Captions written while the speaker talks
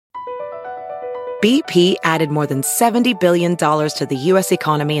BP added more than $70 billion to the U.S.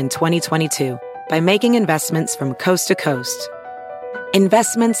 economy in 2022 by making investments from coast to coast.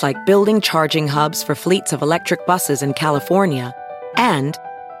 Investments like building charging hubs for fleets of electric buses in California and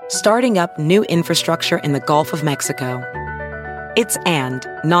starting up new infrastructure in the Gulf of Mexico. It's and,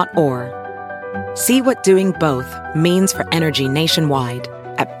 not or. See what doing both means for energy nationwide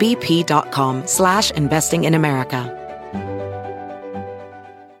at bp.com/investing in America.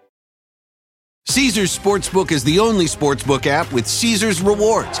 Caesars Sportsbook is the only sportsbook app with Caesars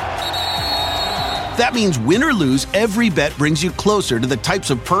Rewards. That means win or lose, every bet brings you closer to the types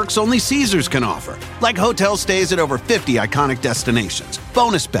of perks only Caesars can offer, like hotel stays at over 50 iconic destinations,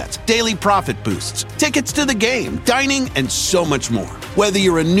 bonus bets, daily profit boosts, tickets to the game, dining, and so much more. Whether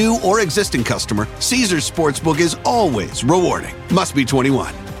you're a new or existing customer, Caesars Sportsbook is always rewarding. Must be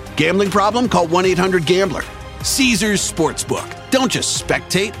 21. Gambling problem? Call 1-800-GAMBLER. Caesars Sportsbook. Don't just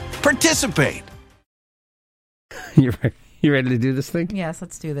spectate, participate. You ready to do this thing? Yes,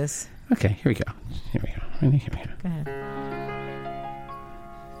 let's do this. Okay, here we go. Here we go. Go ahead.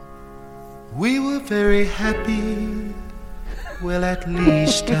 We were very happy. Well, at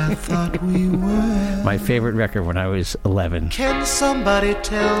least I thought we were. My favorite record when I was 11. Can somebody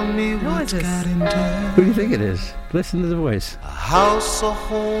tell me what's got into? Who do you think it is? Listen to the voice. A house, a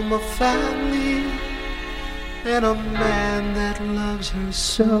home, a family, and a man that loves her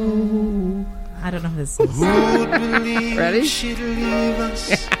so. I don't know who this is. Who'd believe Ready? she'd leave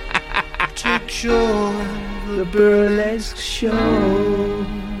us to join the burlesque show?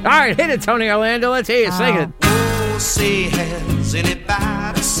 All right, hit it, Tony Orlando. Let's hear you sing it. Oh, say, has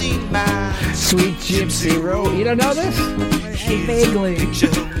anybody seen my Sweet Gypsy Rose? You don't know this? Vaguely.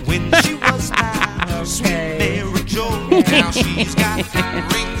 when she was my sweet Mary Jo? Now she's got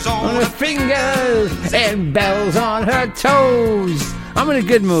rings On her fingers and bells on her toes. I'm in a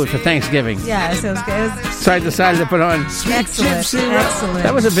good mood for Thanksgiving. Yeah, so it was good. So I decided to put on Sweet Excellent, Gypsy Rose. excellent.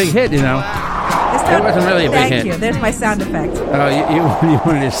 That was a big hit, you know. It wasn't really a big hit. Thank you. There's my sound effect. Oh, you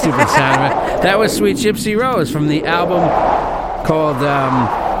wanted a stupid sound of it. That was Sweet Gypsy Rose from the album called the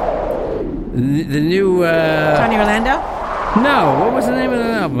new... Tony Orlando? No, what was the name of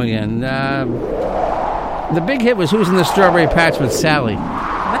the album again? The big hit was Who's in the Strawberry Patch with Sally.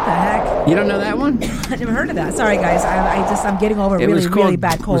 What the heck? You don't know that one? I never heard of that. Sorry, guys. I'm getting over a really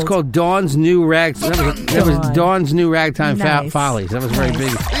bad cold. It was called Dawn's New Ragtime. That was Dawn's New Ragtime Nice. Follies. That was very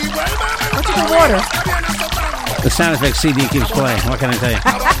big. What's with the water? The sound effects CD keeps playing. What can I tell you?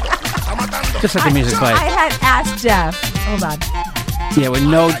 Just let the music play. I had asked Jeff. Hold on. Yeah, with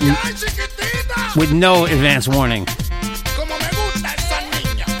no advance warning.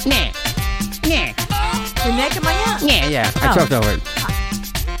 The neck of my aunt? Yeah. I talked over it.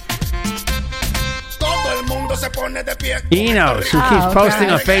 He knows. Who keeps posting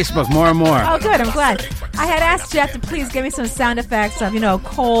on Facebook more and more. Oh, good. I'm glad. I had asked Jeff to please give me some sound effects of,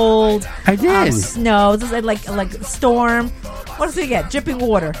 cold. I did. Snow. Just like storm. What else do you get? Dripping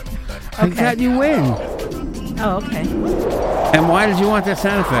water. I got you win. Oh, okay. And why did you want that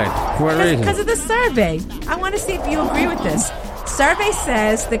sound effect? For what reason? Because of the survey. I want to see if you agree with this. Survey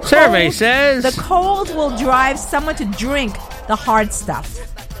says the cold will drive someone to drink the hard stuff.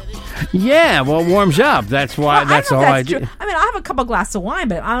 Yeah, well, it warms you up. That's why. That's all I do. True. I mean, I have a couple glasses of wine,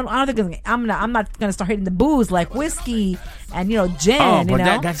 but I don't think I'm not going to start hitting the booze like whiskey and gin. Oh, but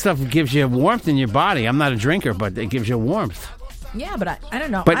that stuff gives you warmth in your body. I'm not a drinker, but it gives you warmth. Yeah, but I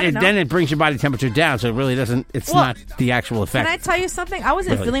don't know. But then it brings your body temperature down, so it really doesn't. It's not the actual effect. Can I tell you something? I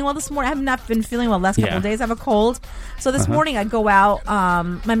wasn't feeling well this morning. I have not been feeling well the last couple of days. I have a cold. So this morning I go out.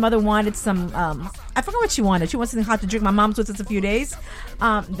 My mother wanted some. I forgot what she wanted. She wanted something hot to drink. My mom's with us a few days.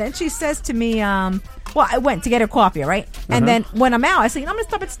 Then she says to me, I went to get her coffee, right? And then when I'm out, I said, I'm going to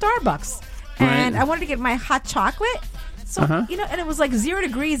stop at Starbucks. And I wanted to get my hot chocolate. So, and it was like 0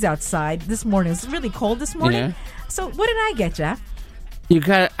 degrees outside this morning. It was really cold this morning. Yeah. So what did I get, Jeff? You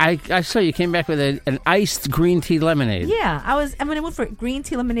got. I saw you came back with an iced green tea lemonade. Yeah, I went for green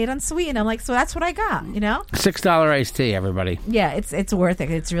tea lemonade unsweetened. I'm like, so that's what I got, $6 iced tea, everybody. Yeah, it's worth it.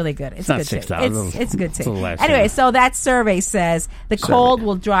 It's really good. It's not good $6. It's good tea. Less, anyway, so that survey says the cold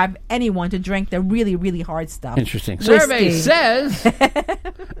will drive anyone to drink the really, really hard stuff. Interesting. Whiskey. Survey says.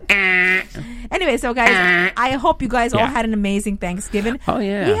 Anyway, so guys, I hope you guys all had an amazing Thanksgiving. Oh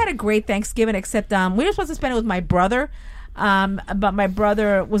yeah, we had a great Thanksgiving. Except we were supposed to spend it with my brother. But my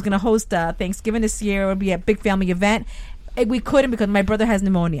brother was going to host Thanksgiving this year. It would be a big family event. We couldn't because my brother has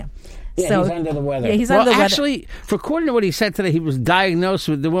pneumonia. Yeah, so, he's under the weather. Yeah, he's under the weather. Actually, according to what he said today, he was diagnosed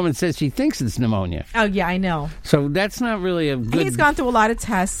with, the woman says she thinks it's pneumonia. Oh, yeah, I know. So that's not really a good... He's gone through a lot of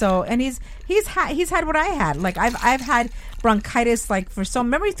tests, and he's had what I had. Like, I've had bronchitis.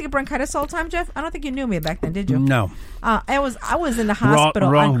 Remember, I used to get bronchitis all the time, Jeff. I don't think you knew me back then, did you? No. I was in the hospital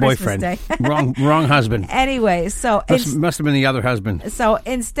wrong on Christmas boyfriend. Day. wrong husband. Anyway, so Must have been the other husband. So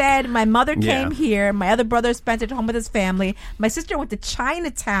instead, my mother Yeah. came here. My other brother spent it home with his family. My sister went to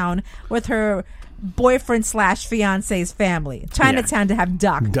Chinatown with her boyfriend / fiance's family. Chinatown to have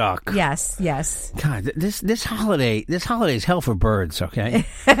duck. Duck. Yes. God, this holiday is hell for birds. Okay,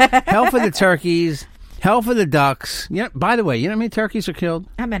 hell for the turkeys, hell for the ducks. By the way, you know how many turkeys are killed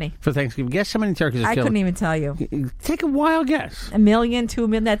How many? for Thanksgiving? Guess how many turkeys are I killed? couldn't even tell you. Take a wild guess. 1 million, 2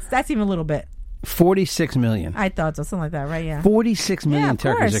 million. That's even a little bit. 46 million. I thought so, something like that, right? Yeah. 46 million Yeah, of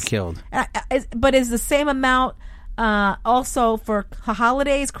turkeys course. are killed. But is the same amount also for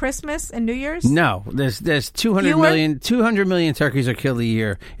holidays, Christmas, and New Year's? No, there's 200 Fewer? million. 200 million turkeys are killed a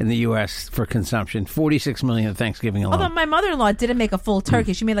year in the U.S. for consumption. 46 million at Thanksgiving alone. Although my mother-in-law didn't make a full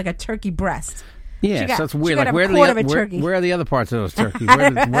turkey. She made like a turkey breast. Yeah, She got- so it's she weird. got Like, a where quarter of a where, turkey. where are the other parts of those turkeys?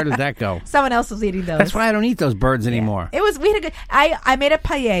 Where did that go? Someone else was eating those. That's why I don't eat those birds anymore. We had a good. I made a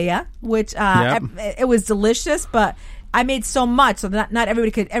paella, which Yep. it was delicious, but I made so much so that not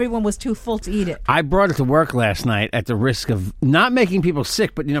everybody could. Everyone was too full to eat it. I brought it to work last night at the risk of not making people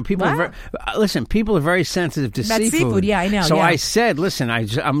sick, but people Wow. are listen. People are very sensitive to About seafood, yeah, I know, So yeah. I said, listen, I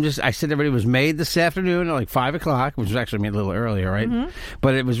said everybody was made this afternoon at like 5:00, which was actually made a little earlier, right?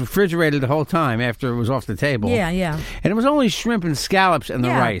 But it was refrigerated the whole time after it was off the table. Yeah. And it was only shrimp and scallops and the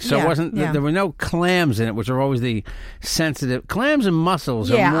Yeah, rice, so it yeah, wasn't. yeah. There were no clams in it, which are always the sensitive clams and mussels.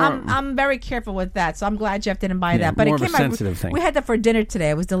 Yeah, are more, I'm very careful with that, so I'm glad Jeff didn't buy Yeah, that. But more it of a came out. sensitive thing. We had that for dinner today.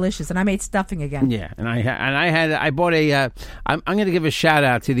 It was delicious, and I made stuffing again. Yeah, and I bought a. I'm going to give a shout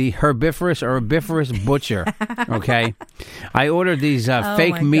out to the herbivorous butcher. Okay, I ordered these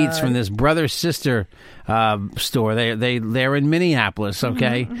fake my meats God. from this brother sister store. They're in Minneapolis.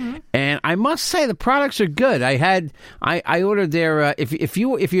 Okay, and I must say the products are good. I ordered their if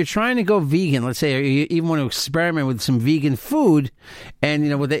you're trying to go vegan, let's say, or you even want to experiment with some vegan food, and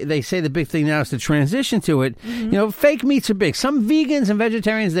they say the big thing now is to transition to it. Fake meats are big. Some vegans and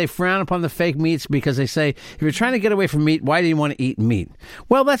vegetarians, they frown upon the fake meats because they say, if you're trying to get away from meat, why do you want to eat meat?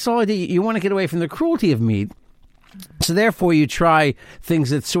 Well, that's all I do. You want to get away from the cruelty of meat. So therefore, you try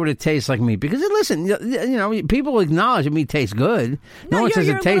things that sort of taste like meat. Because listen, people acknowledge that meat tastes good. No one says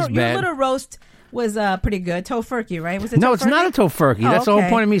it tastes bad. Your little roast was pretty good. Tofurkey, right? Was it? No, tofurkey? it's not a tofurkey. That's the whole okay.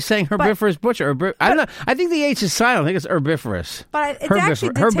 point of me saying herbivorous butcher. I don't know. I think the H is silent. I think it's herbivorous. But it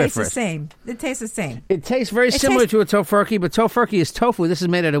actually did taste the same. It tastes the same. It tastes very similar to a tofurkey, but tofurkey is tofu. This is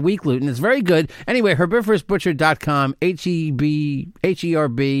made out of wheat gluten. It's very good. Anyway, herbivorousbutcher.com,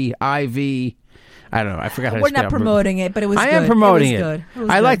 HERBIV. I don't know. I forgot how to We're spell not promoting it, but it was I good. am promoting it. it. Was good. It was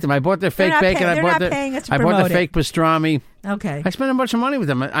I good. liked them. I bought their fake bacon. They're not paying us to I bought promote the fake pastrami. Okay. I spent a bunch of money with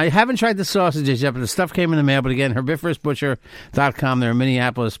them. I haven't tried the sausages yet, but the stuff came in the mail. But again, herbivorousbutcher.com. They're a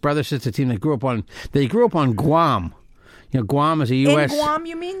Minneapolis brother sister team that grew up on Guam. Guam is a U.S. In Guam,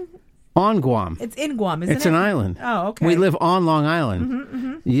 you mean? On Guam. It's in Guam, isn't it? It's an island. Oh, okay. We live on Long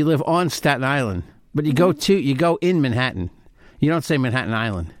Island. You live on Staten Island, but you go in Manhattan. You don't say Manhattan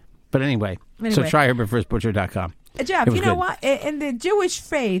Island. But anyway. So try herbivorousbutcher.com. Jeff, you know good. what? In the Jewish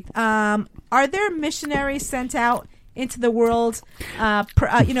faith, are there missionaries sent out into the world,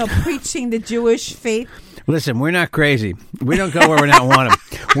 preaching the Jewish faith? Listen, we're not crazy. We don't go where we're not wanted.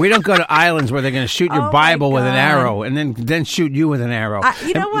 We don't go to islands where they're going to shoot your Bible with an arrow and then shoot you with an arrow.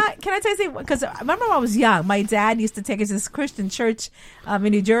 You know what? Can I tell you something? Because I remember when I was young, my dad used to take us to this Christian church in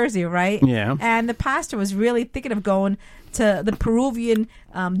New Jersey, right? Yeah. And the pastor was really thinking of going to the Peruvian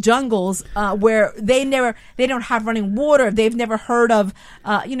jungles where they don't have running water. They've never heard of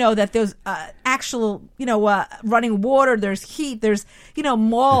that there's actual running water. There's heat. There's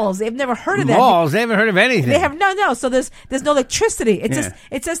malls. They've never heard of that. Malls? They haven't heard of anything. They have no. So there's no electricity.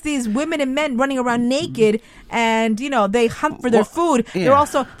 It's just these women and men running around naked, and they hunt for their food. Yeah.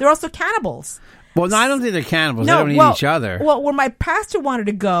 They're also cannibals. Well, no, I don't think they're cannibals. They don't eat each other. Well, when my pastor wanted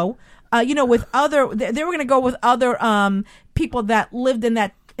to go, with other, they were going to go with other people that lived in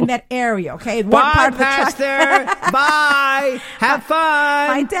that area. Okay, Bye, Pastor. Bye. Have fun.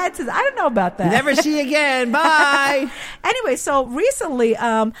 My dad says, I don't know about that. Never see you again. Bye. Anyway, so recently,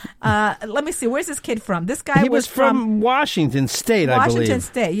 let me see. Where's this kid from? This guy He was from Washington State, I believe. Washington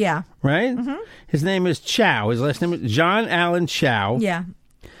State, yeah. Right? Mm-hmm. His name is Chow. His last name is John Allen Chow. Yeah.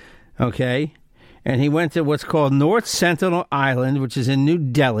 Okay. And he went to what's called North Sentinel Island, which is in New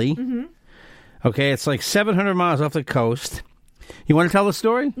Delhi. Mm-hmm. Okay, it's like 700 miles off the coast. You want to tell the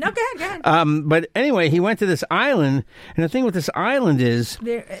story? No, go ahead. But anyway, he went to this island, and the thing with this island is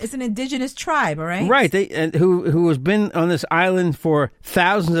it's an indigenous tribe, all right? Right, who has been on this island for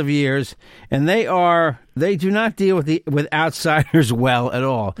thousands of years, and they are they do not deal with outsiders well at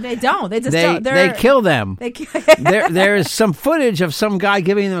all. They don't. They just they kill them. They there is some footage of some guy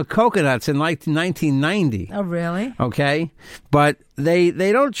giving them coconuts in like 1990. Oh, really? Okay, but they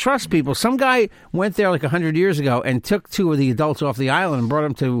don't trust people. Some guy went there like 100 years ago and took 2 of the adults off the island and brought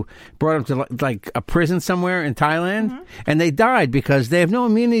them to like a prison somewhere in Thailand, and they died because they have no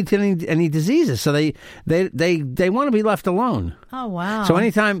immunity to any diseases. So they want to be left alone. Oh, wow. So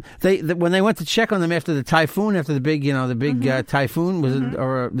anytime when they went to check on them after the typhoon, after the big typhoon was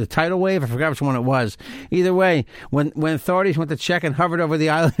or the tidal wave, I forgot which one it was. Either way, when authorities went to check and hovered over the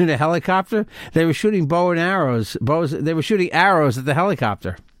island in a helicopter, they were shooting they were shooting arrows at the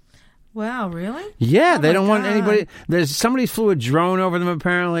helicopter. Wow, really? Yeah, Oh they my don't want God. anybody. Somebody flew a drone over them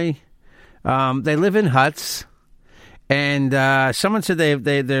apparently. They live in huts. And someone said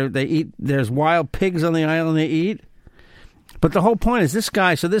they eat. There's wild pigs on the island they eat. But the whole point is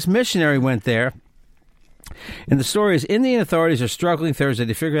this missionary went there. And the story is, Indian authorities are struggling Thursday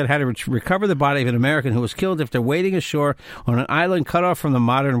to figure out how to recover the body of an American who was killed after wading ashore on an island cut off from the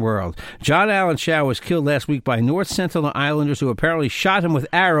modern world. John Allen Chow was killed last week by North Sentinel Islanders who apparently shot him with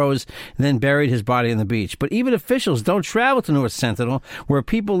arrows and then buried his body on the beach. But even officials don't travel to North Sentinel, where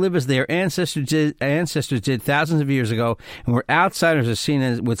people live as their ancestors did thousands of years ago, and where outsiders are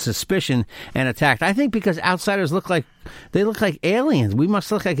seen with suspicion and attacked. I think because outsiders look like aliens. We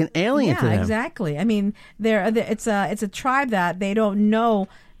must look like an alien to them. Yeah, exactly. I mean, it's a tribe that they don't know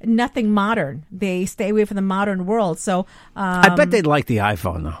nothing modern. They stay away from the modern world. So I bet they'd like the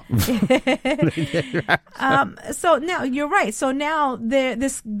iPhone though. So now you're right. So now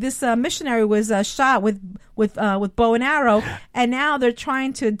this missionary was shot with bow and arrow, and now they're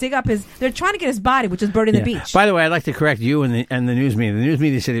trying to get his body, which is buried in the beach. By the way, I'd like to correct you and the news media. The news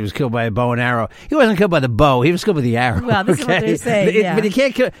media said he was killed by a bow and arrow. He wasn't killed by the bow. He was killed by the arrow. Well, this is what they're saying. Yeah. But you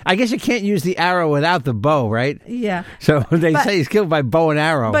can't kill. I guess you can't use the arrow without the bow, right? Yeah. So they say he's killed by bow and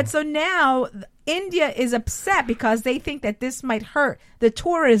arrow. But so now India is upset because they think that this might hurt the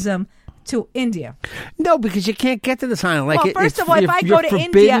tourism to India. No, because you can't get to this island. Like, well, first of all, if I go to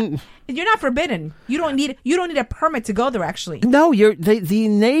India, you're not forbidden. You don't need a permit to go there. Actually, no. The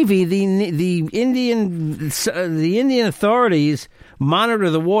Navy, the Indian authorities monitor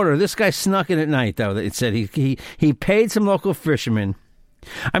the water. This guy snuck in at night, though. It said he paid some local fishermen.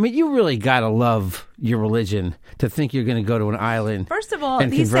 I mean, you really gotta love your religion to think you're going to go to an island. First of all,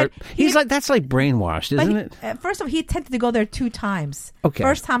 and he convert. said That's like brainwashed, isn't it? First of all, he attempted to go there 2 times. Okay.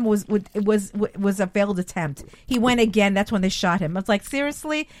 First time was a failed attempt. He went again. That's when they shot him. It's like,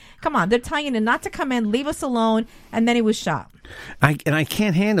 seriously, come on. They're telling you not to come in, leave us alone, and then he was shot. I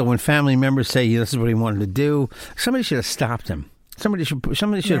can't handle when family members say this is what he wanted to do. Somebody should have stopped him. Somebody should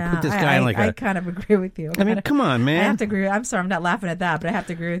have put this guy in I kind of agree with you. I mean, come on, man. I have to agree. I'm sorry, I'm not laughing at that, but I have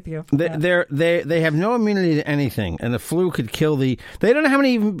to agree with you. They have no immunity to anything, and the flu could kill the. They don't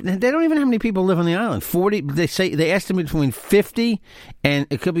even know how many people live on the island. 40. They estimate between 50 and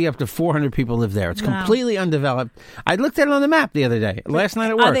it could be up to 400 people live there. It's completely undeveloped. I looked at it on the map the other day. Last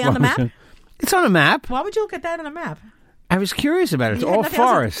night at work. Are they on the map? It's on a map. Why would you look at that on a map? I was curious about it. It's all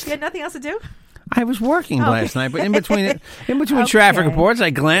forest. You had nothing else to do? I was working last night, but in between traffic reports, I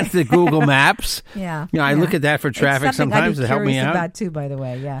glanced at Google Maps. Yeah, I look at that for traffic sometimes to help me out. About too, by the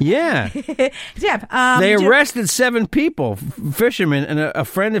way, yeah. Yeah, Jeff. They arrested 7 people, fishermen and a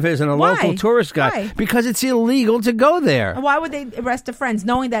friend of his and a local tourist guy, Why? because it's illegal to go there. Why would they arrest the friends,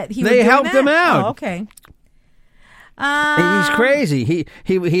 knowing that he was They doing helped that? him out. Oh, okay. He's crazy.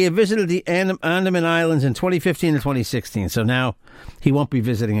 He had visited the Andaman Islands in 2015 to 2016, so now he won't be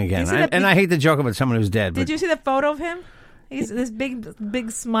visiting again. I hate to joke about someone who's dead. Did you see the photo of him? He's this big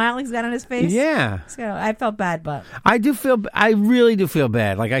smile he's got on his face. Yeah. So I felt bad, but I really do feel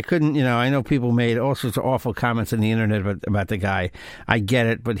bad. Like, I couldn't, I know people made all sorts of awful comments on the internet about the guy. I get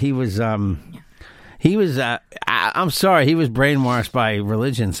it, but he was I'm sorry, he was brainwashed by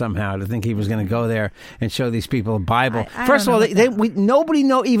religion somehow to think he was going to go there and show these people a Bible. First of all, nobody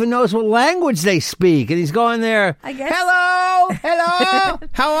even knows what language they speak, and he's going there. I guess. Hello,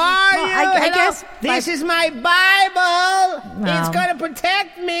 how are you? I guess this is my Bible. No. It's going to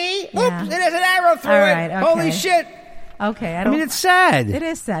protect me. Yeah. Oops, there's an arrow through All it. right, okay. Holy shit. Okay, I mean, it's sad. It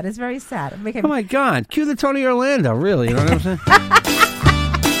is sad. It's very sad. Oh my God, cue the Tony Orlando. Really, you know what I'm saying?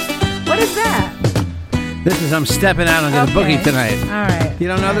 What is that? This is I'm Stepping Out on the Boogie tonight. All right. You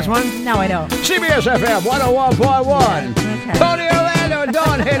don't know this one? No, I don't. CBS FM 101.1. Okay. Tony Orlando and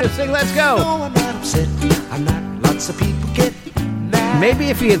Dawn here to sing Let's Go. No, I'm not upset. I'm not. Lots of people get mad. Maybe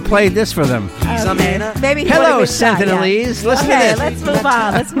if he had played this for them. Okay. Maybe he Hello, would've been shot, Sentinelese. Listen to Okay, this.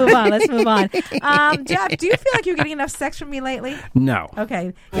 let's move on. Jeff, do you feel like you're getting enough sex from me lately? No.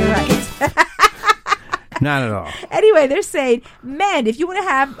 Okay, you're right. Not at all. Anyway, they're saying, men, if you want to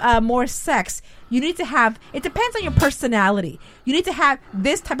have more sex, you need to have, it depends on your personality. You need to have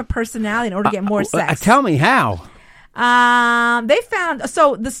this type of personality in order to get more sex. Tell me how. They found,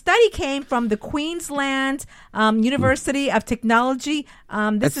 so the study came from the Queensland University of Technology.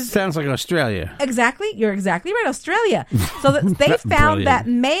 Sounds like Australia. Exactly. You're exactly right. Australia. So they found that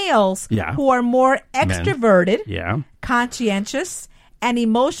males who are more extroverted, conscientious, and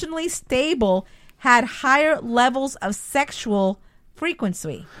emotionally stable had higher levels of sexual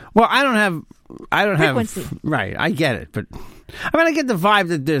frequency. Well, I don't have Frequency. Right, I get it, but I mean, I get the vibe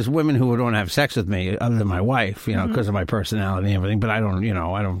that there's women who don't have sex with me other than my wife, because of my personality and everything. But I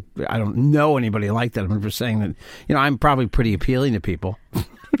don't know anybody like that. I'm just saying that, I'm probably pretty appealing to people.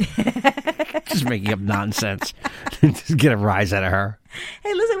 Just making up nonsense. Just get a rise out of her.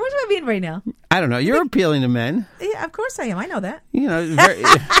 Hey, listen, where's my being right now? I don't know. You're appealing to men. Yeah, of course I am. I know that.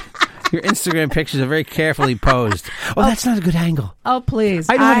 Your Instagram pictures are very carefully posed. Oh, that's not a good angle. Oh, please.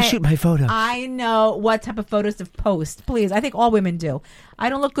 I know how to shoot my photos. I know what type of photos to post. Please. I think all women do. I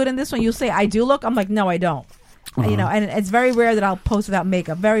don't look good in this one. You say, I do look. I'm like, no, I don't. And it's very rare that I'll post without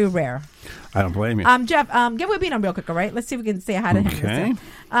makeup. Very rare. I don't blame you. Jeff, get with Bean on real quick, all right? Let's see if we can say hi to him. Okay.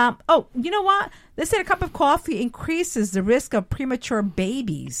 You know what? They said a cup of coffee increases the risk of premature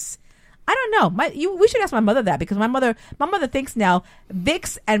babies. I don't know. We should ask my mother that, because my mother thinks now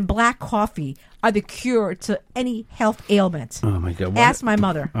Vicks and black coffee are the cure to any health ailment. Oh my God! Ask my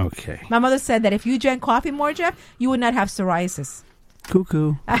mother. Okay. My mother said that if you drank coffee more, Jeff, you would not have psoriasis.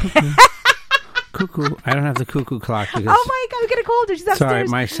 Cuckoo. Cuckoo. I don't have the cuckoo clock because. Oh my God! We gotta call her. She's upstairs. Sorry,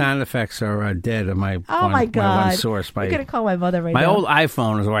 my sound effects are dead on my. My God! My one source. We gotta call my mother right now. My old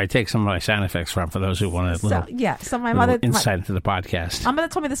iPhone is where I take some of my sound effects from. For those who want So my mother insight into the podcast. My mother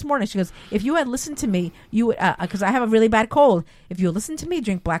told me this morning. She goes, "If you had listened to me, you would because I have a really bad cold. If you listened to me,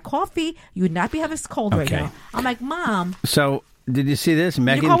 drink black coffee, you would not be having this cold right now." I'm like, Mom. So. Did you see this?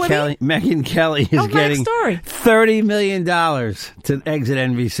 Megyn Kelly is getting $30 million to exit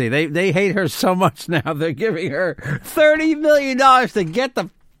NBC. They hate her so much now. They're giving her $30 million to get out.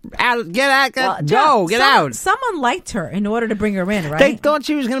 Someone liked her in order to bring her in, right? They thought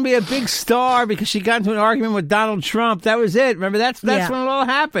she was going to be a big star because she got into an argument with Donald Trump. That was it. Remember, that's when it all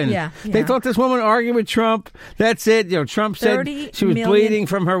happened. Yeah. They thought this woman argued with Trump. That's it. Trump said she was bleeding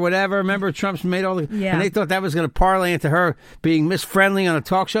from her whatever. Remember, Trump's made all the... Yeah. And they thought that was going to parlay into her being Miss Friendly on a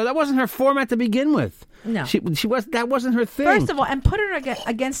talk show. That wasn't her format to begin with. No. That wasn't her thing. First of all, and put her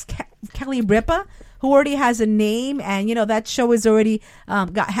against Kelly Ripa, who already has a name, and that show is already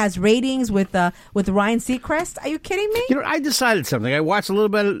has ratings with Ryan Seacrest. Are you kidding me? I decided something. I watched a little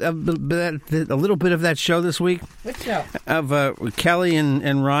bit of that show this week. Which show? Of Kelly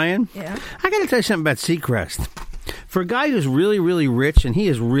and Ryan. Yeah. I got to tell you something about Seacrest. For a guy who's really, really rich, and he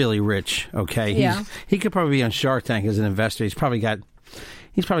is really rich. Okay. Yeah. He could probably be on Shark Tank as an investor. He's probably got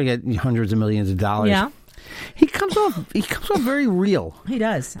hundreds of millions of dollars. Yeah. He comes off very real. He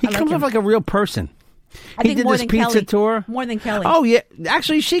does. He comes off like a real person. He did this pizza tour. More than Kelly. Oh, yeah.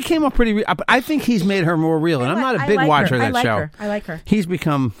 Actually, she came up pretty real. I think he's made her more real, and I'm not a big watcher of that show. I like her. He's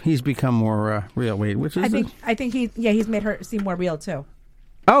become more real. Wait, which is I think he's made her seem more real, too.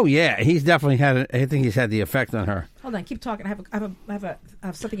 Oh, yeah. He's definitely I think he's had the effect on her. Hold on. Keep talking. I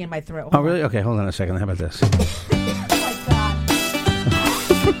have something in my throat. Hold on. Really? Okay, hold on a second. How about this? Oh, my God.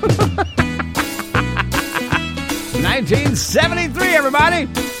 1973, everybody.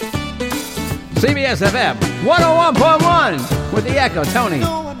 CBS FM 101.1 with the Echo. Tony.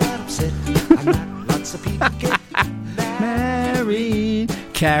 No, I'm not upset. I'm not. Lots of people get married.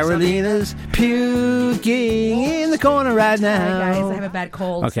 Carolina's puking in the corner right now. Sorry, guys. I have a bad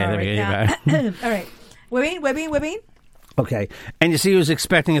cold. Okay, sorry. there we go. All right. Webin. Okay. And you see who's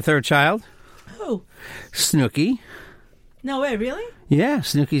expecting a third child? Who? Snooki. No way, really? Yeah,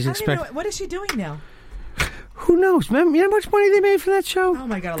 Snooki's expecting. What is she doing now? Who knows? Remember, you know how much money they made from that show? Oh,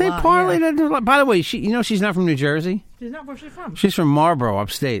 my God, They parlayed a lot. By the way, she's not from New Jersey. She's not. Where's she from? She's from Marlboro,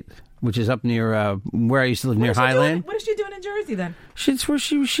 upstate, which is up near where I used to live, near Highland. What is she doing in Jersey, then? She's where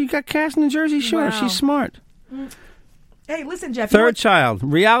she got cast in the Jersey Shore. Wow. She's smart. Hey, listen, Jeff. Third child,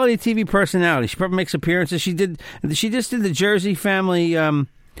 reality TV personality. She probably makes appearances. She just did the Jersey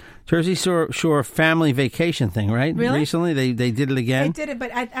Shore family vacation thing, right? Really? Recently, they did it again. They did it,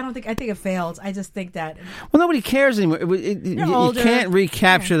 but I think it failed. I just think that. Well, nobody cares anymore. You can't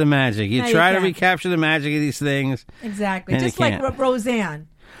recapture the magic. You try to recapture the magic of these things. Exactly. Just like Roseanne.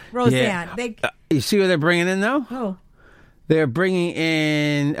 Yeah. You see what they're bringing in, though? Oh. They're bringing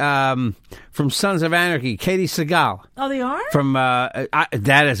in, from Sons of Anarchy, Katie Sagal. Oh, they are? From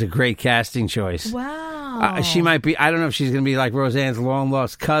that is a great casting choice. Wow. She might be. I don't know if she's going to be like Roseanne's long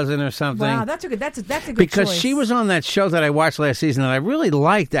lost cousin or something. Wow, that's a good. That's a good because choice. she was on that show that I watched last season that I really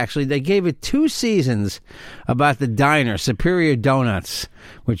liked. Actually, they gave it 2 seasons about the diner, Superior Donuts,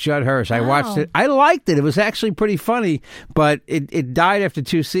 with Judd Hirsch. I watched it. I liked it. It was actually pretty funny, but it died after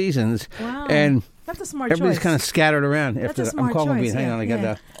 2 seasons. Wow. And that's a smart everybody's choice. kind of scattered around. That's a smart I'm calling choice. me. Hang on, I got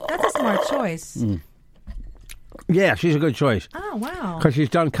that. That's a smart choice. Yeah, she's a good choice. Oh wow. Because she's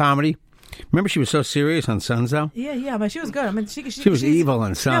done comedy. Remember, she was so serious on Sons, though? Yeah, but she was good. I mean, she was she's evil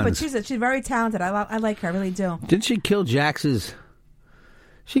on Sons. No, but she's very talented. I like her. I really do. Didn't she kill Jax's...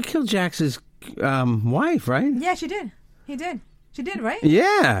 She killed Jax's wife, right? Yeah, she did. He did. She did, right?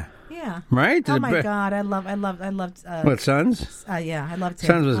 Yeah. Yeah. Right? Oh my God, I loved. What, Sons? Yeah, I loved him.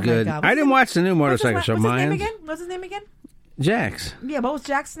 Sons was Oh my good. God. I didn't watch the new motorcycle show. What's his name Mayans. again? What's his name again? Jax. Yeah, what was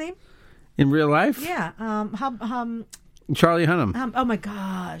Jack's name? In real life? Yeah. Charlie Hunnam. Oh my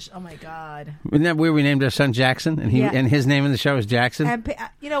gosh. Oh my God. Isn't that weird? We named our son Jackson, and and his name in the show is Jackson. And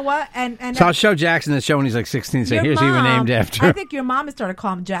you know what? And so I'll show Jackson the show when he's like 16. Say, here's who you were named after. I think your mom started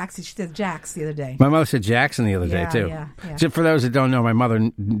calling him Jax. She said Jax the other day. My mother said Jackson the other day too. Yeah. Just for those that don't know, my mother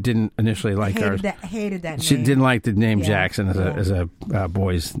didn't initially like her. Hated that name. She didn't like the name Jackson as a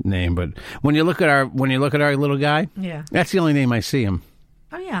boy's name, but when you look at our little guy, that's the only name I see him.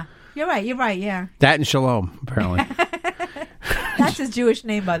 Oh yeah, you're right. Yeah. That and Shalom, apparently. That's his Jewish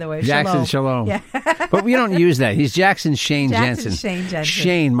name, by the way. Jackson Shalom. Yeah. But we don't use that. He's Jackson Shane Jensen. Shane Jensen.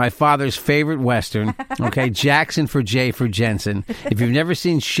 Shane, my father's favorite Western. Okay, Jackson for J for Jensen. If you've never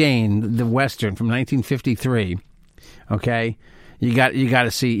seen Shane, the Western from 1953, okay, you got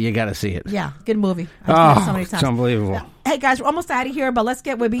to see it. Yeah, good movie. I've seen it so many times. It's unbelievable. Hey guys, we're almost out of here, but let's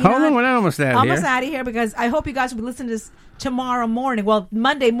get with Hold on, we're not almost out of here. Almost out of here because I hope you guys will be listening to this tomorrow morning. Well,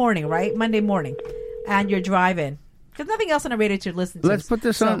 Monday morning, right? Monday morning, and you're driving. There's nothing else on the radio to listen to. Let's put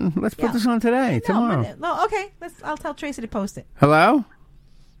this on. Let's put this on today, tomorrow. No, okay. I'll tell Tracy to post it. Hello.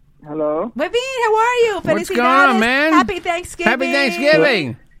 Hello. Webin, how are you? What's going on, man? Happy Thanksgiving. Happy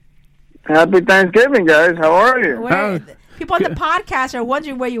Thanksgiving. Happy Thanksgiving, guys. How are you? People on the podcast are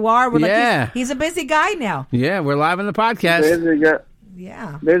wondering where you are. We're like, he's a busy guy now. Yeah, we're live on the podcast. Busy guy.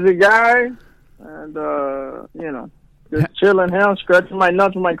 Yeah. Busy guy, and just chilling here, scratching my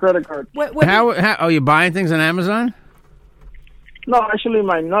nuts with my credit card. How you buying things on Amazon? No, actually,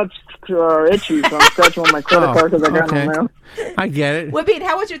 my nuts are itchy, so I'm scratching with my credit card because I got no mail. I get it. Webin,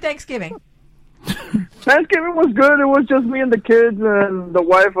 how was your Thanksgiving? Thanksgiving was good. It was just me and the kids and the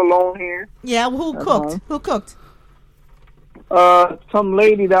wife alone here. Yeah, who cooked? Who cooked? Some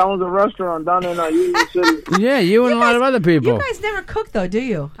lady that owns a restaurant down in Union City. Yeah, you and a lot of other people. You guys never cook though, do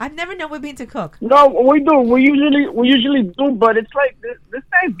you? I've never known Webin to cook. No, we do. We usually do, but it's like this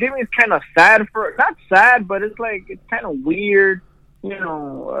Thanksgiving is kind of sad not sad, but it's like it's kind of weird.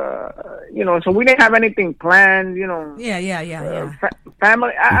 So we didn't have anything planned, Yeah.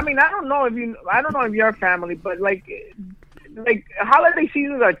 Family. I mean, I don't know if you're family, but like holiday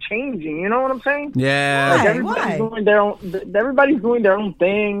seasons are changing. You know what I'm saying? Yeah. Like everybody's doing their own. Everybody's doing their own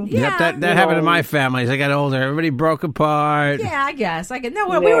thing. Yeah, that happened to my family. As I got older, everybody broke apart. Yeah, I guess. We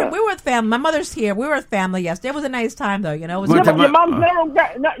were with family. My mother's here. We were with family yesterday. It was a nice time though. It was. Your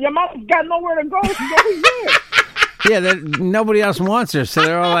mom's got nowhere to go. She's always here. Yeah, nobody else wants her, so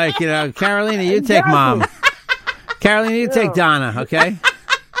they're all like, Carolina, you take Mom. Carolina, you take Donna, okay?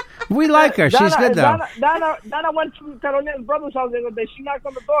 We like her. She's good, though. Donna went to Carolina's brother's house. She knocked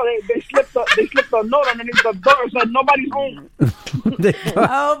on the door. They slipped a note underneath the door. Said nobody's home.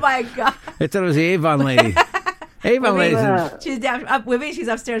 Oh, my God. They thought it was the Avon lady. Avon lady. She's down up with me. She's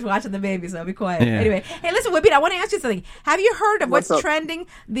upstairs watching the baby, so be quiet. Yeah. Anyway, hey, listen, Webin, I want to ask you something. Have you heard of what's trending?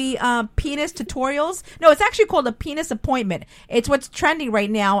 The penis tutorials? No, it's actually called a penis appointment. It's what's trending right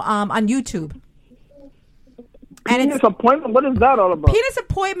now on YouTube. Penis appointment? What is that all about? Penis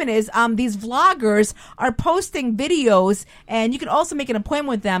appointment is these vloggers are posting videos, and you can also make an appointment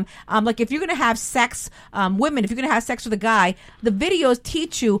with them. Like if you're going to have sex, women, if you're going to have sex with a guy, the videos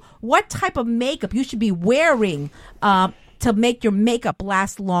teach you what type of makeup you should be wearing to make your makeup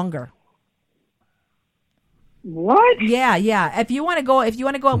last longer. What? Yeah. If you want to go on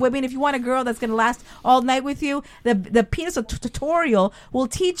Webin, if you want a girl that's going to last all night with you, the penis tutorial will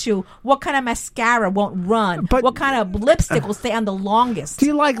teach you what kind of mascara won't run, what kind of lipstick will stay on the longest. Do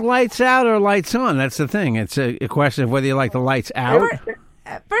you like lights out or lights on? That's the thing. It's a question of whether you like the lights out.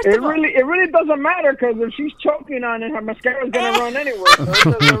 First of all, it really doesn't matter because if she's choking on it, her mascara's going to run anyway.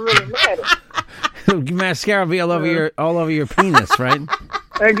 So it doesn't really matter. Mascara will be all over your penis, right?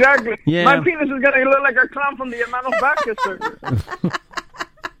 Exactly. Yeah. My penis is going to look like a clown from the Hermanos Bacchus circus.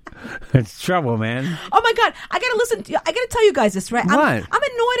 It's trouble, man. Oh my God! I gotta tell you guys this, right? What? I'm a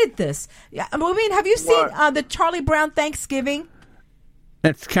annoyed at this. I mean, have you seen the Charlie Brown Thanksgiving?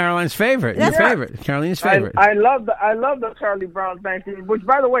 That's Caroline's favorite. Your favorite. Caroline's favorite. I love the Charlie Brown Thanksgiving, which,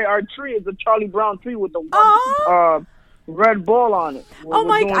 by the way, our tree is a Charlie Brown tree with the red ball on it. Oh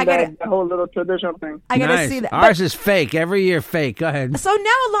my God! That whole little traditional thing. I gotta see that. Ours is fake. Every year, fake. Go ahead. So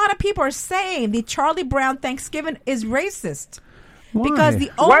now a lot of people are saying the Charlie Brown Thanksgiving is racist. Why? Because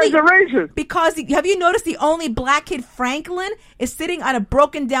Why is it racist? Because have you noticed the only black kid, Franklin, is sitting on a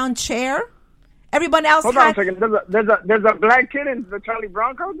broken down chair? Everyone else. Hold on a second. There's a black kid in the Charlie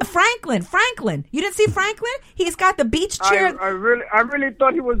Brown costume? Franklin. You didn't see Franklin? He's got the beach chair. I really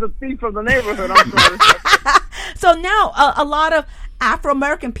thought he was a thief of the neighborhood. I'm sorry. So now a lot of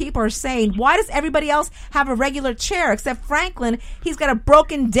Afro-American people are saying, why does everybody else have a regular chair except Franklin? He's got a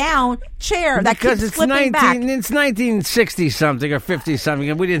broken down chair that keeps flipping back. It's 1960 something or 50 something,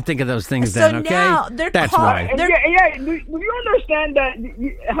 and we didn't think of those things then. Okay, now that's why. Do you understand that?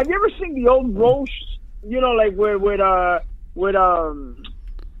 Have you ever seen the old roasts? You know, like with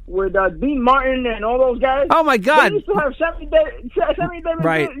Dean Martin and all those guys. Oh my God! They used to have Sammy Davis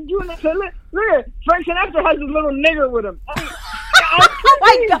right. Jr. Look at Frank Sinatra has this little nigger with him. Oh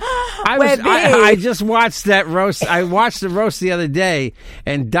my God! I just watched that roast. I watched the roast the other day,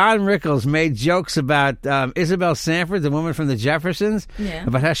 and Don Rickles made jokes about Isabel Sanford, the woman from the Jeffersons,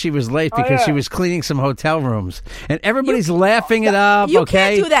 about how she was late because she was cleaning some hotel rooms, and everybody's laughing it up. You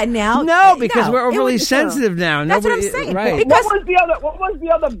can't do that now. No, because we're overly sensitive now. That's what I'm saying. Right. What was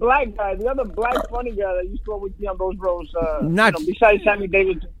the other black guy? The other black funny guy that used to always be on those roasts? Besides Sammy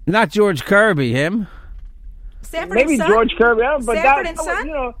Davis. Not George Kirby. Him. Sanford Maybe and Son? George Kirby, but Sanford and Son?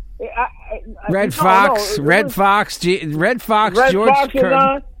 You know, Red Fox, George Fox Kirby. is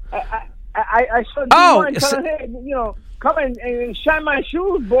on. I saw Dean come and shine my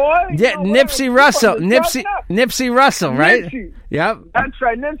shoes, boy. Yeah, Nipsey Russell, right? Nipsey. Yep. That's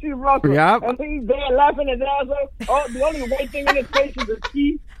right, Nipsey Russell. Yep. And he's there laughing his ass off. Oh, the only white thing in his face is his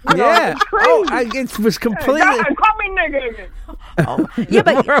teeth. Yeah. It's crazy. It was completely. Hey, call me nigga again. Yeah,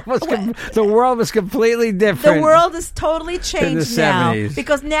 but the world was completely different. The world is totally changed now 70s.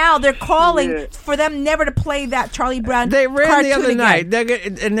 because now they're calling for them never to play that Charlie Brown. They ran cartoon the other again. night.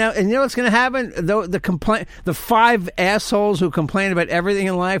 And you know what's going to happen? The 5 assholes who complain about everything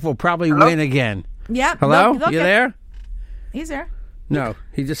in life will probably win again. Yep. Hello, you there? He's there. No,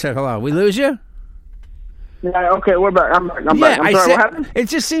 he just said hello. We lose you? Yeah, okay, we're back. I'm back. I'm sorry, what happened? It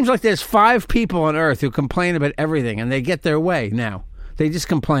just seems like there's 5 people on Earth who complain about everything, and they get their way now. They just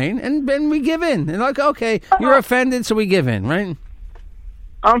complain, and then we give in. And like, okay, you're offended, so we give in, right?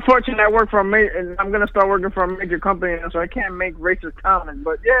 Unfortunately, I work for I'm going to start working for a major company, so I can't make racist comments.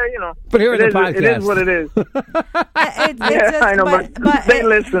 But yeah, But here in the podcast, it is what it is. I know, but they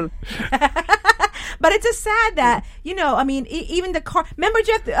listen. But it's just sad that I mean, even the car. Remember,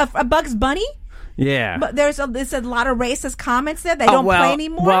 Jeff, Bugs Bunny? Yeah, but there's a lot of racist comments there. They don't play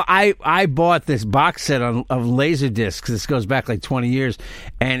anymore. Well, I bought this box set of Laserdiscs. This goes back like 20 years,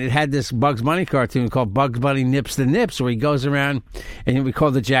 and it had this Bugs Bunny cartoon called Bugs Bunny Nips the Nips, where he goes around and we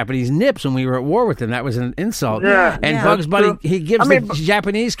called the Japanese nips when we were at war with them. That was an insult. Yeah, and Bugs Bunny, he gives the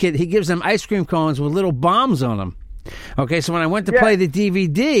Japanese kid, he gives them ice cream cones with little bombs on them. Okay, so when I went to play the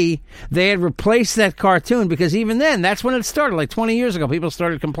DVD, they had replaced that cartoon because even then, that's when it started. Like 20 years ago, people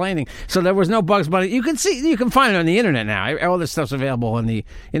started complaining. So there was no Bugs Bunny. You can find it on the internet now. All this stuff's available on the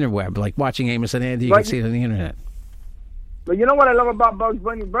interweb. Like watching Amos and Andy, you can see it on the internet. But you know what I love about Bugs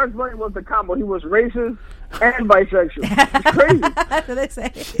Bunny? Bugs Bunny was the combo. He was racist and bisexual. It's crazy. That's what they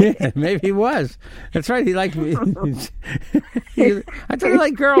say. Yeah, maybe he was. That's right. He liked me. I thought he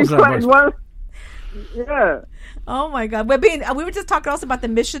liked girls. Yeah. Oh my God! We were just talking also about the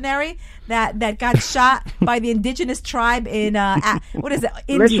missionary that got shot by the indigenous tribe in what is it?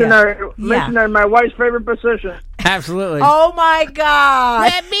 India. Missionary, my wife's favorite position. Absolutely. Oh my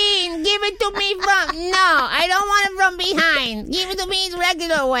God! Bean, give it to me from. No, I don't want it from behind. Give it to me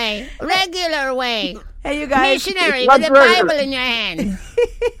regular way. Regular way. Hey, you guys. Missionary with a Bible in your hand.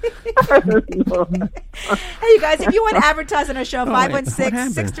 Hey, you guys, if you want to advertise on our show,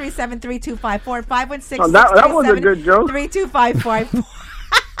 516-637-3254, 516-637-3254. That was a good joke. 3254.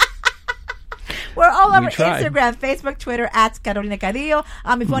 We're all over Instagram, Facebook, Twitter, at Carolina Cadillo.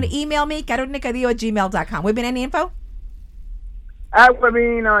 If you want to email me, carolinacadillo@gmail.com. We've been any info? At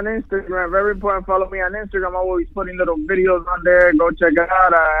Webin on Instagram. Very important. Follow me on Instagram. I'm always putting little videos on there. Go check it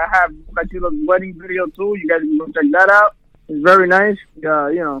out. I have Bocachulo's wedding video too. You guys can go check that out. It's very nice.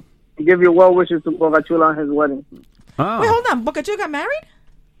 Give your well wishes to Bocachulo on his wedding. Oh. Wait, hold on. Bocachulo got married?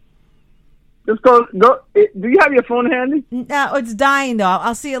 Just go. Do you have your phone handy? No, it's dying though.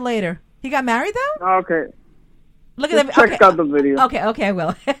 I'll see it later. He got married though? Okay. Look at the Check out the video. Okay, I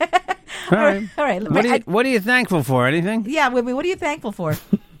will. All right. All right. What are you thankful for? Anything? Yeah, Whitney, what are you thankful for?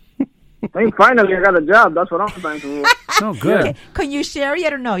 I think finally I got a job. That's what I'm thankful for. Oh, good. Okay. Can you share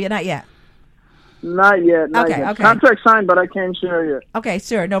yet or no? You're not yet. Not yet. Not yet. Okay. Contract signed, but I can't share yet. Okay,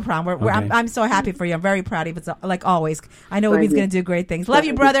 sure, no problem. I'm so happy for you. I'm very proud of you. It's like always. I know Thank Whitney's you. going to do great things. Love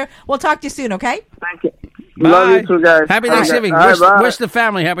you, brother. We'll talk to you soon, okay? Thank you. Bye. Love you too, guys. Happy All right, Thanksgiving. guys. All right, Wish the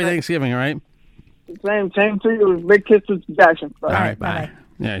family happy Thanksgiving, all right? Same to you. Big kiss to Jackson. Bye. All right, bye. bye-bye.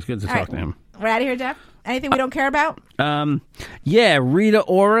 Yeah, it's good to All talk right. to him. We're out of here, Jeff. Anything we don't care about? Yeah, Rita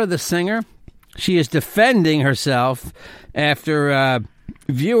Ora, the singer, she is defending herself after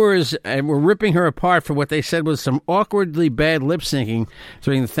viewers were ripping her apart for what they said was some awkwardly bad lip syncing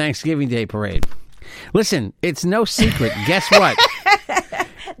during the Thanksgiving Day parade. Listen, it's no secret. Guess what?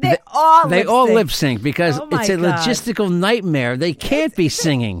 They all lip sync because Oh, my it's a God. logistical nightmare. They can't be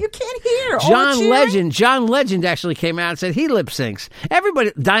singing. You can't hear. John Legend actually came out and said he lip syncs.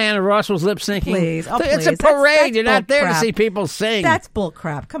 Everybody, Diana Ross was lip syncing. Please. Oh, It's a please. That's parade. You're not bull there to crap. see people sing. That's bull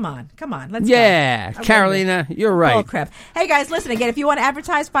crap. Come on. Let's yeah, go. Carolina, you're right. Bull crap. Hey, guys, listen again. If you want to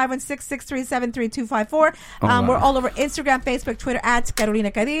advertise, 516-637-3254. wow. We're all over Instagram, Facebook, Twitter, at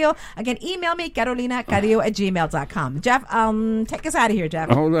Carolina Cadillo. Again, email me, carolinacadillo@gmail.com. Jeff, take us out of here, Jeff.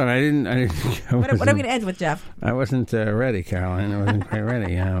 Hold on, I didn't. What are we going to end with, Jeff? I wasn't ready, Caroline. I wasn't quite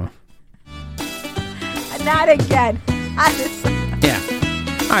ready. Not again. Yeah.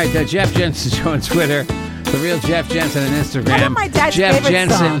 All right, Jeff Jensen Show on Twitter. The real Jeff Jensen on Instagram. What about my dad's Jeff favorite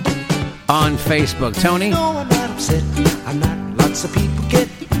Jensen song? on Facebook. Tony? No, I'm not upset. I'm not. Lots of people get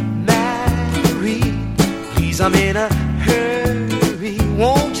married. Please, I'm in a hurry.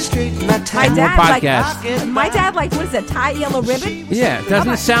 Won't you straighten my tie? More podcasts. My dad liked, what is that, tie yellow ribbon? Yeah,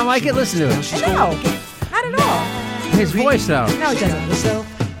 doesn't it sound like it? Listen to it. No, not at all. His voice, though. No, it doesn't.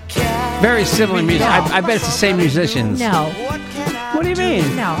 Very similar music. I bet it's the same musicians. No. What do you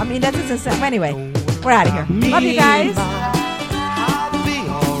mean? No, I mean, that doesn't sound. Anyway, we're out of here. Love you guys.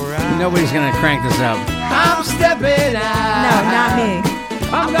 Nobody's going to crank this up. I'm stepping out. No, not me.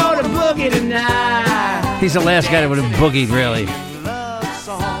 I'm going to boogie tonight. He's the last guy that would have boogied, really.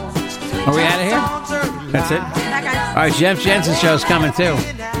 Are we out of here? That's it? Bye, guys. All right, Jeff Jensen Show's coming, too.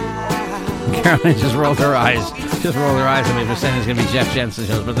 Caroline just rolled her eyes. Just rolled her eyes at me for saying there's going to be Jeff Jensen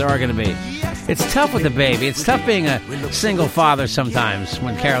shows, but there are going to be. It's tough with the baby. It's tough being a single father sometimes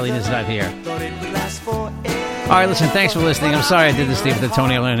when Caroline is not here. All right, listen, thanks for listening. I'm sorry I did this to you with the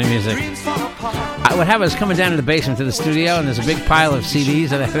Tony Orlando music. What happened was coming down to the basement to the studio, and there's a big pile of CDs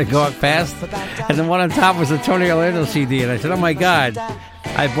that I had to go up past, and the one on top was the Tony Orlando CD, and I said, oh my God,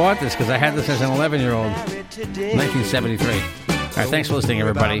 I bought this because I had this as an 11-year-old, 1973. All right, thanks for listening,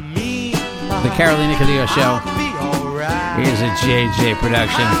 everybody. The Carolina Cadillo Show is a JJ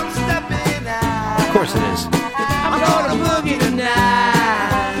production. Of course it is. I'm gonna boogie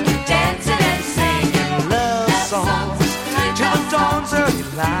tonight. Dancing and singing love songs till the dawn's early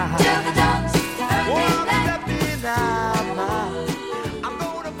light. Till the dawn's early light. I'm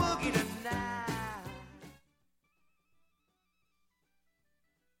gonna boogie tonight.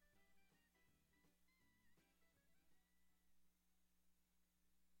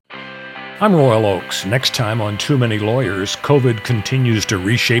 I'm Royal Oakes. Next time on Too Many Lawyers, COVID continues to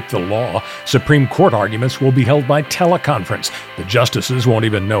reshape the law. Supreme Court arguments will be held by teleconference. The justices won't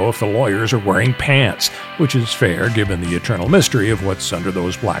even know if the lawyers are wearing pants, which is fair given the eternal mystery of what's under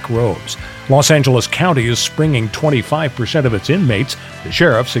those black robes. Los Angeles County is springing 25% of its inmates. The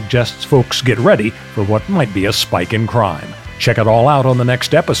sheriff suggests folks get ready for what might be a spike in crime. Check it all out on the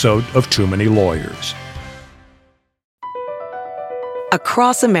next episode of Too Many Lawyers.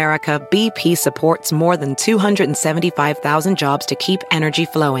 Across America, BP supports more than 275,000 jobs to keep energy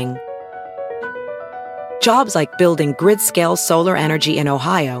flowing. Jobs like building grid-scale solar energy in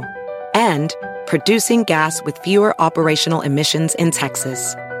Ohio and producing gas with fewer operational emissions in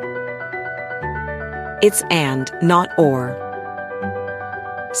Texas. It's and, not or.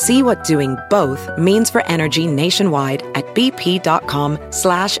 See what doing both means for energy nationwide at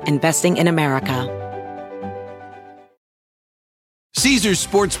bp.com/investing in America. Caesars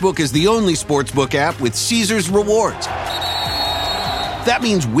Sportsbook is the only sportsbook app with Caesars Rewards. That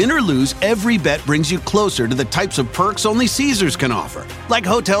means win or lose, every bet brings you closer to the types of perks only Caesars can offer. Like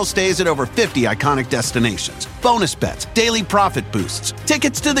hotel stays at over 50 iconic destinations, bonus bets, daily profit boosts,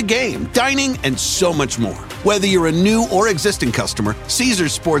 tickets to the game, dining, and so much more. Whether you're a new or existing customer,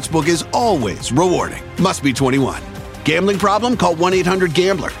 Caesars Sportsbook is always rewarding. Must be 21. Gambling problem? Call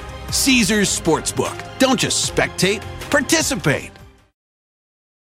 1-800-GAMBLER. Caesars Sportsbook. Don't just spectate, participate.